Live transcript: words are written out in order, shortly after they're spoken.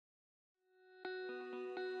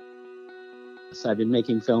I've been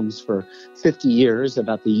making films for 50 years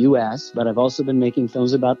about the U.S., but I've also been making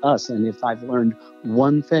films about us. And if I've learned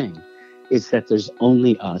one thing, it's that there's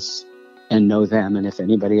only us and no them. And if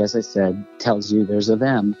anybody, as I said, tells you there's a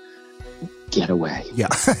them, get away. Yeah.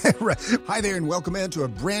 Hi there, and welcome into a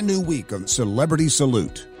brand new week of Celebrity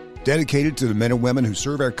Salute, dedicated to the men and women who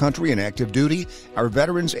serve our country in active duty, our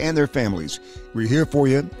veterans and their families. We're here for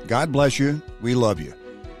you. God bless you. We love you.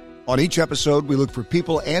 On each episode, we look for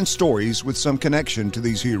people and stories with some connection to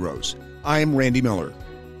these heroes. I'm Randy Miller.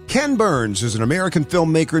 Ken Burns is an American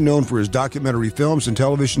filmmaker known for his documentary films and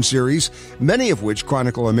television series, many of which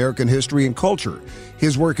chronicle American history and culture.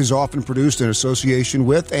 His work is often produced in association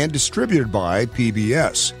with and distributed by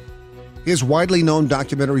PBS. His widely known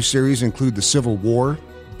documentary series include The Civil War,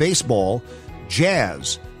 Baseball,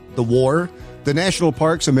 Jazz, The War, The National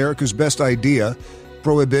Parks, America's Best Idea,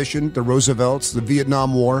 Prohibition, The Roosevelts, The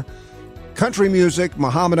Vietnam War, Country Music,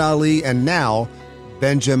 Muhammad Ali, and now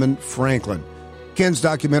Benjamin Franklin. Ken's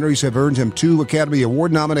documentaries have earned him 2 Academy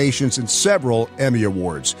Award nominations and several Emmy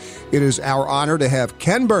Awards. It is our honor to have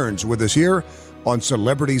Ken Burns with us here on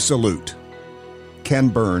Celebrity Salute. Ken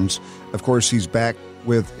Burns, of course, he's back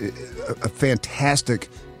with a fantastic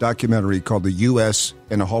documentary called The U.S.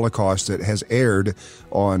 and the Holocaust that has aired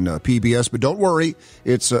on PBS. But don't worry,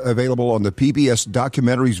 it's available on the PBS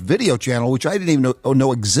Documentaries video channel, which I didn't even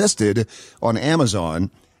know existed, on Amazon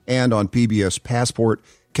and on PBS Passport.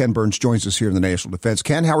 Ken Burns joins us here in the National Defense.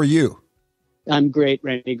 Ken, how are you? I'm great,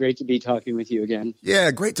 Randy. Great to be talking with you again.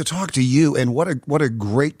 Yeah, great to talk to you. And what a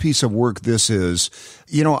great piece of work this is.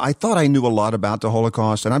 You know, I thought I knew a lot about the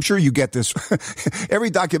Holocaust, and I'm sure you get this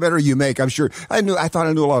every documentary you make. I'm sure I thought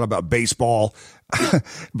I knew a lot about baseball.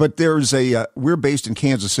 But we're based in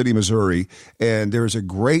Kansas City, Missouri, and there's a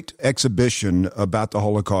great exhibition about the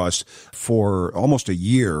Holocaust for almost a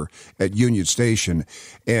year at Union Station.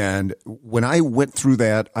 And when I went through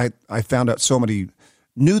that, I found out so many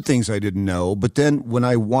new things I didn't know. But then when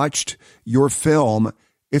I watched your film,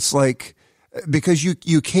 it's like, because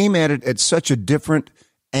you came at it at such a different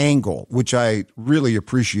angle, which I really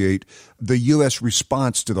appreciate, the U.S.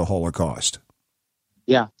 response to the Holocaust.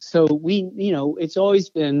 Yeah. So it's always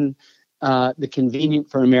been the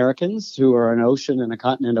convenient for Americans who are an ocean and a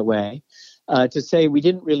continent away to say we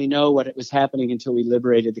didn't really know what was happening until we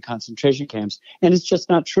liberated the concentration camps. And it's just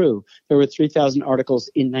not true. There were 3,000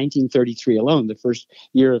 articles in 1933 alone, the first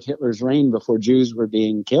year of Hitler's reign, before Jews were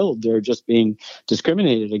being killed. They were just being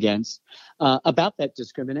discriminated against, about that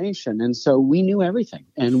discrimination. And so we knew everything,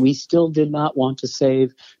 and we still did not want to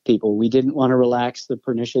save people. We didn't want to relax the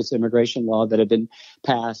pernicious immigration law that had been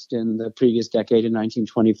passed in the previous decade in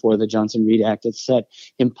 1924, the Johnson-Reed Act that set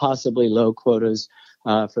impossibly low quotas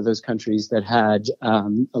for those countries that had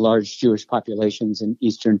large Jewish populations in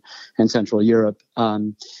Eastern and Central Europe,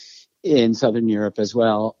 in Southern Europe as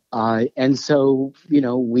well. And so,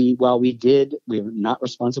 we were not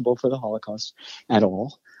responsible for the Holocaust at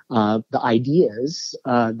all. The ideas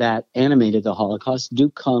that animated the Holocaust do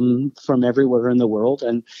come from everywhere in the world.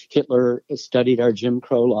 And Hitler studied our Jim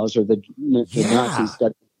Crow laws, or the Nazis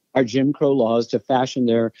studied our Jim Crow laws to fashion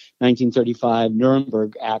their 1935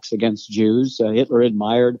 Nuremberg acts against Jews. Hitler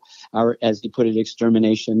admired our, as he put it,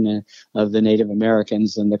 extermination of the Native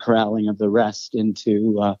Americans and the corralling of the rest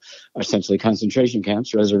into essentially concentration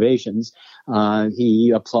camps, reservations.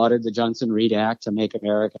 He applauded the Johnson-Reed Act to make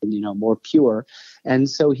America, more pure. And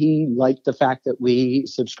so he liked the fact that we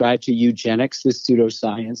subscribed to eugenics, this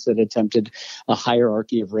pseudoscience that attempted a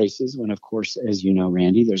hierarchy of races, when, of course, as you know,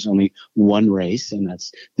 Randy, there's only one race, and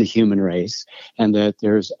that's the human race, and that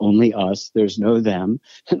there's only us, there's no them.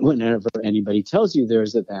 And whenever anybody tells you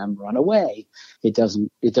there's a them, run away. It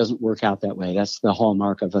doesn't work out that way. That's the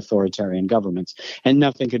hallmark of authoritarian governments. And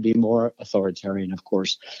nothing could be more authoritarian, of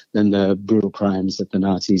course, than the brutal crimes that the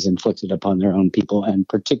Nazis inflicted upon their own people, and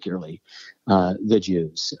particularly the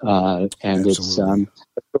Jews. And Absolutely. It's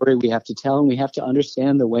a story we have to tell, and we have to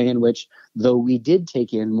understand the way in which, though we did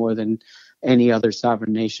take in more than any other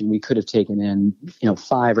sovereign nation, we could have taken in,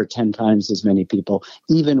 5 or 10 times as many people,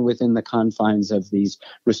 even within the confines of these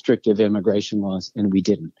restrictive immigration laws, and we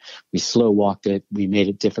didn't. We slow walked it. We made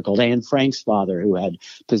it difficult. Anne Frank's father, who had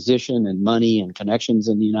position and money and connections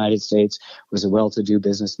in the United States, was a well-to-do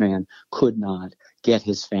businessman, could not get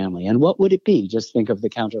his family. And what would it be? Just think of the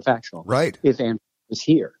counterfactual. Right. If Anne was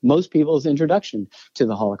here. Most people's introduction to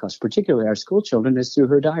the Holocaust, particularly our school children, is through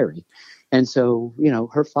her diary. And so,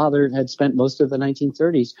 her father had spent most of the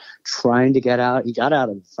 1930s trying to get out. He got out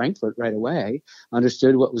of Frankfurt right away,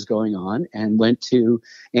 understood what was going on, and went to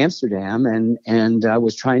Amsterdam and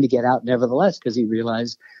was trying to get out nevertheless, because he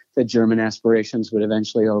realized that German aspirations would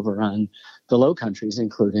eventually overrun the Low Countries,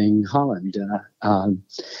 including Holland, the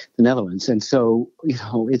Netherlands. And so,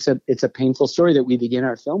 it's a painful story that we begin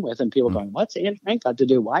our film with, and people going, "What's Anne Frank got to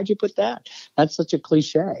do? Why'd you put that?" That's such a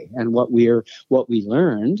cliche. And what we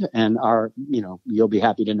learned, and you'll be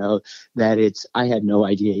happy to know that I had no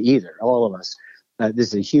idea either. All of us. This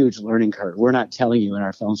is a huge learning curve. We're not telling you in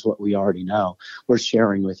our films what we already know. We're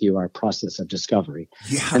sharing with you our process of discovery.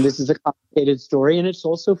 Yeah. And this is a complicated story, and it's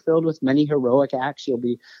also filled with many heroic acts. You'll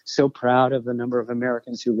be so proud of the number of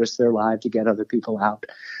Americans who risk their life to get other people out.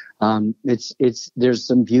 There's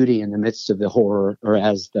some beauty in the midst of the horror, or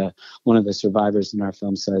as one of the survivors in our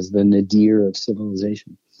film says, the nadir of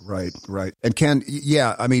civilization. Right. And Ken,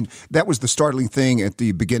 that was the startling thing at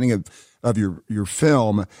the beginning of your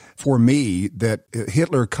film for me, that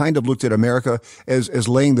Hitler kind of looked at America as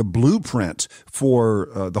laying the blueprint for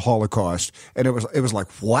the Holocaust. And it was like,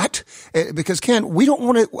 what? Because Ken, I don't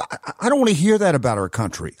want to hear that about our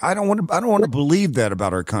country. I don't want to believe that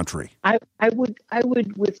about our country. I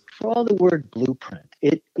would withdraw the word blueprint.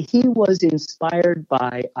 He was inspired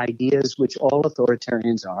by ideas which all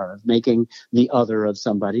authoritarians are, of making the other of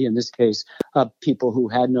somebody, in this case, people who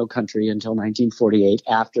had no country until 1948,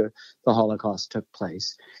 after the Holocaust took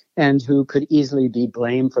place, and who could easily be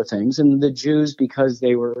blamed for things. And the Jews, because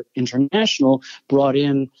they were international, brought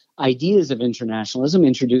in ideas of internationalism,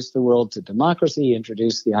 introduced the world to democracy,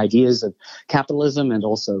 introduced the ideas of capitalism and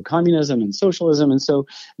also communism and socialism. And so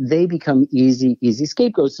they become easy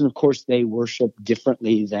scapegoats. And of course, they worship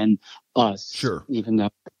differently than us. Sure. Even though,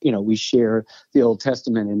 we share the Old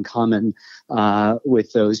Testament in common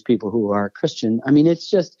with those people who are Christian. I mean,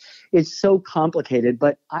 it's so complicated.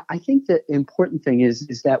 But I think the important thing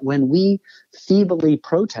is that when we feebly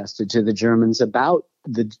protested to the Germans about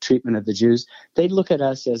the treatment of the Jews, they'd look at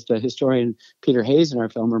us, as the historian Peter Hayes in our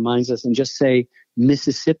film reminds us, and just say,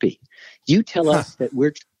 Mississippi. You tell us that we're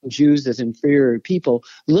treating Jews as inferior people.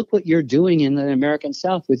 Look what you're doing in the American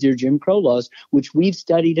South with your Jim Crow laws, which we've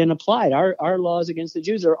studied and applied. Our laws against the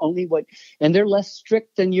Jews are and they're less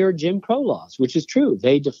strict than your Jim Crow laws, which is true.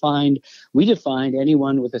 We defined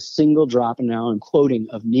anyone with a single drop, and now I'm quoting,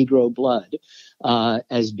 of Negro blood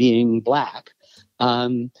as being black.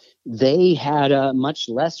 They had a much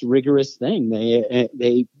less rigorous thing.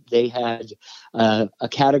 They had a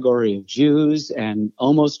category of Jews and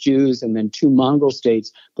almost Jews, and then two mongrel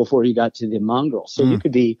states before you got to the mongrels. So you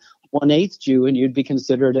could be 1/8 Jew and you'd be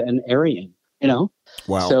considered an Aryan.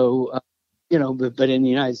 Wow. So but in the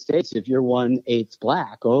United States, if you're 1/8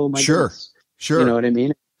 black, oh my goodness. Sure. You know what I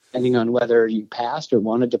mean? Depending on whether you passed or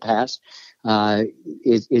wanted to pass,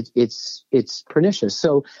 it's pernicious.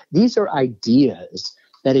 So these are ideas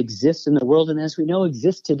that exist in the world, and as we know,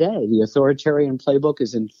 exist today. The authoritarian playbook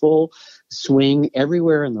is in full swing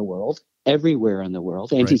everywhere in the world. Right.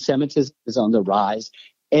 Anti-Semitism is on the rise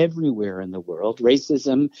everywhere in the world.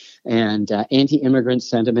 Racism and anti-immigrant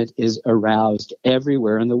sentiment is aroused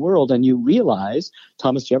everywhere in the world. And you realize,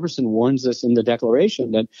 Thomas Jefferson warns us in the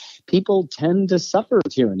Declaration, that people tend to suffer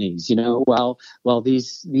tyrannies, while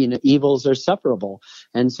these evils are sufferable.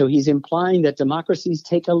 And so he's implying that democracies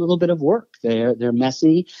take a little bit of work. They're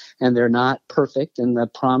messy and they're not perfect. And the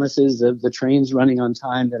promises of the trains running on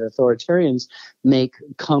time that authoritarians make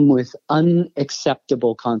come with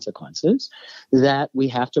unacceptable consequences that we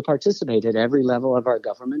have to participate at every level of our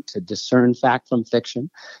government to discern fact from fiction,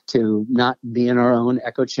 to not be in our own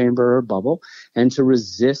echo chamber or bubble, and to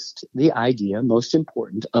resist the idea, most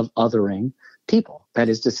important, of othering people. That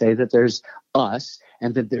is to say that there's us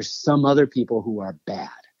and that there's some other people who are bad.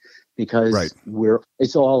 Because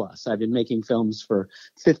it's all us. I've been making films for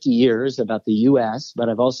 50 years about the U.S., but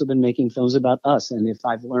I've also been making films about us. And if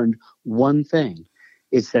I've learned one thing,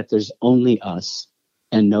 it's that there's only us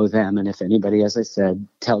and no them. And if anybody, as I said,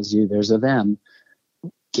 tells you there's a them,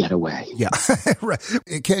 get away. Yeah. Right.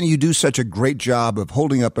 Ken, you do such a great job of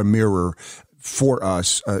holding up a mirror for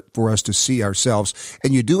us to see ourselves.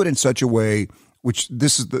 And you do it in such a way, which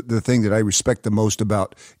this is the thing that I respect the most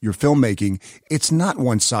about your filmmaking. It's not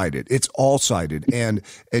one-sided. It's all-sided. And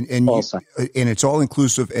it's all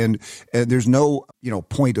inclusive. And there's no,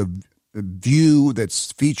 point of view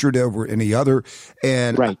that's featured over any other.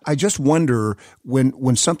 And I just wonder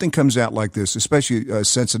when something comes out like this, especially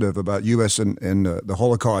sensitive about U.S. and the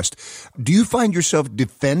Holocaust, do you find yourself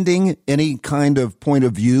defending any kind of point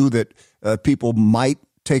of view that people might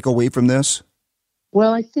take away from this?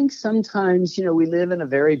 Well, I think sometimes, we live in a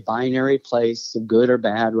very binary place of good or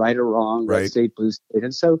bad, right or wrong, red state, blue state.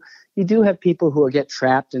 And so you do have people who get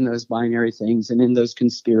trapped in those binary things and in those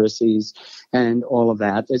conspiracies and all of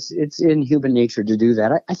that. It's in human nature to do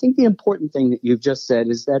that. I think the important thing that you've just said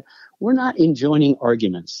is that we're not enjoining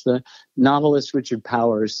arguments. The novelist Richard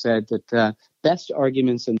Powers said that the best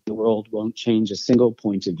arguments in the world won't change a single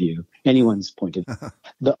point of view, anyone's point of view.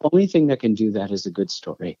 The only thing that can do that is a good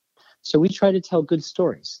story. So we try to tell good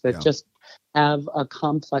stories that just have a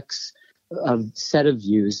complex set of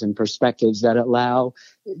views and perspectives that allow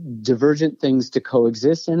divergent things to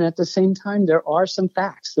coexist. And at the same time, there are some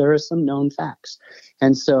facts. There are some known facts.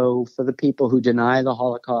 And so for the people who deny the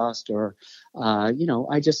Holocaust or,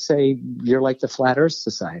 I just say you're like the Flat Earth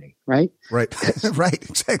Society, right? Right. Right.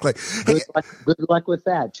 Exactly. Good luck with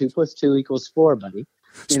that. 2 + 2 = 4, buddy.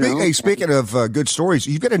 Speaking of good stories,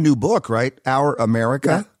 you've got a new book, right? Our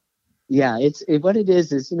America. Yeah, what it is,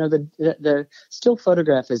 the still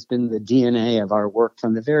photograph has been the DNA of our work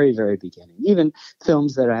from the very, very beginning, even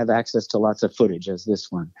films that have access to lots of footage as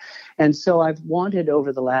this one. And so I've wanted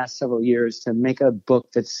over the last several years to make a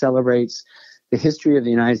book that celebrates the history of the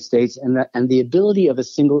United States and the ability of a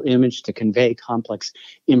single image to convey complex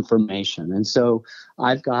information. And so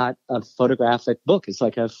I've got a photographic book. It's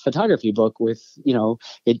like a photography book with,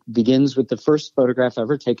 it begins with the first photograph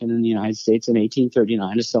ever taken in the United States in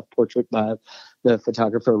 1839, a self-portrait by the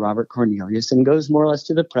photographer Robert Cornelius, and goes more or less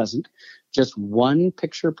to the present. Just one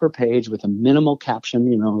picture per page with a minimal caption,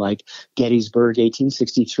 like Gettysburg,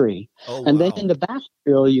 1863. Oh, and then in the back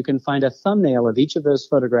material, you can find a thumbnail of each of those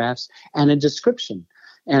photographs and a description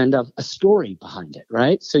and a story behind it,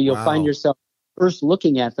 right? So you'll find yourself first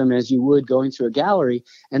looking at them as you would going through a gallery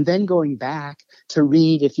and then going back to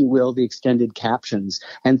read, if you will, the extended captions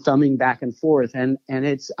and thumbing back and forth. And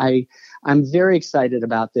I'm very excited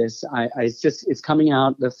about this. It's coming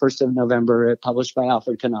out the 1st of November, published by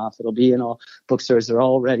Alfred Knopf. It'll be in all bookstores. They're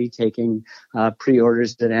already taking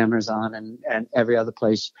pre-orders at Amazon and every other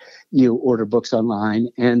place you order books online.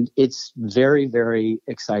 And it's very, very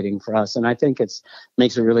exciting for us. And I think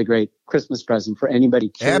makes a really great Christmas present for anybody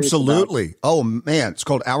curious. Absolutely. Oh man, it's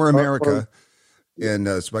called Our America. And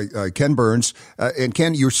it's by Ken Burns. And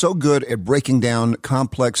Ken, you're so good at breaking down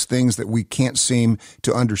complex things that we can't seem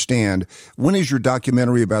to understand. When is your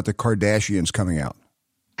documentary about the Kardashians coming out?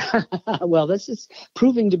 Well, this is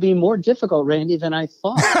proving to be more difficult, Randy, than I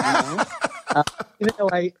thought.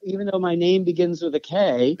 Even though my name begins with a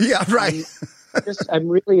K. Yeah, right.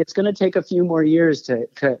 It's going to take a few more years to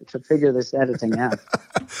figure this editing out.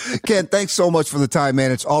 Ken, thanks so much for the time,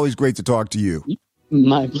 man. It's always great to talk to you.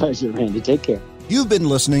 My pleasure, Randy. Take care. You've been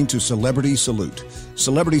listening to Celebrity Salute.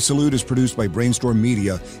 Celebrity Salute is produced by Brainstorm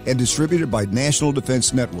Media and distributed by National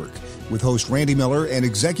Defense Network, with host Randy Miller and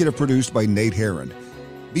executive produced by Nate Herron.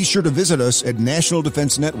 Be sure to visit us at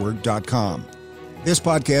nationaldefensenetwork.com. This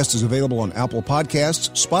podcast is available on Apple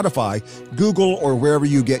Podcasts, Spotify, Google, or wherever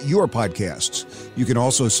you get your podcasts. You can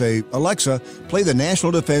also say, Alexa, play the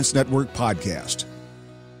National Defense Network podcast.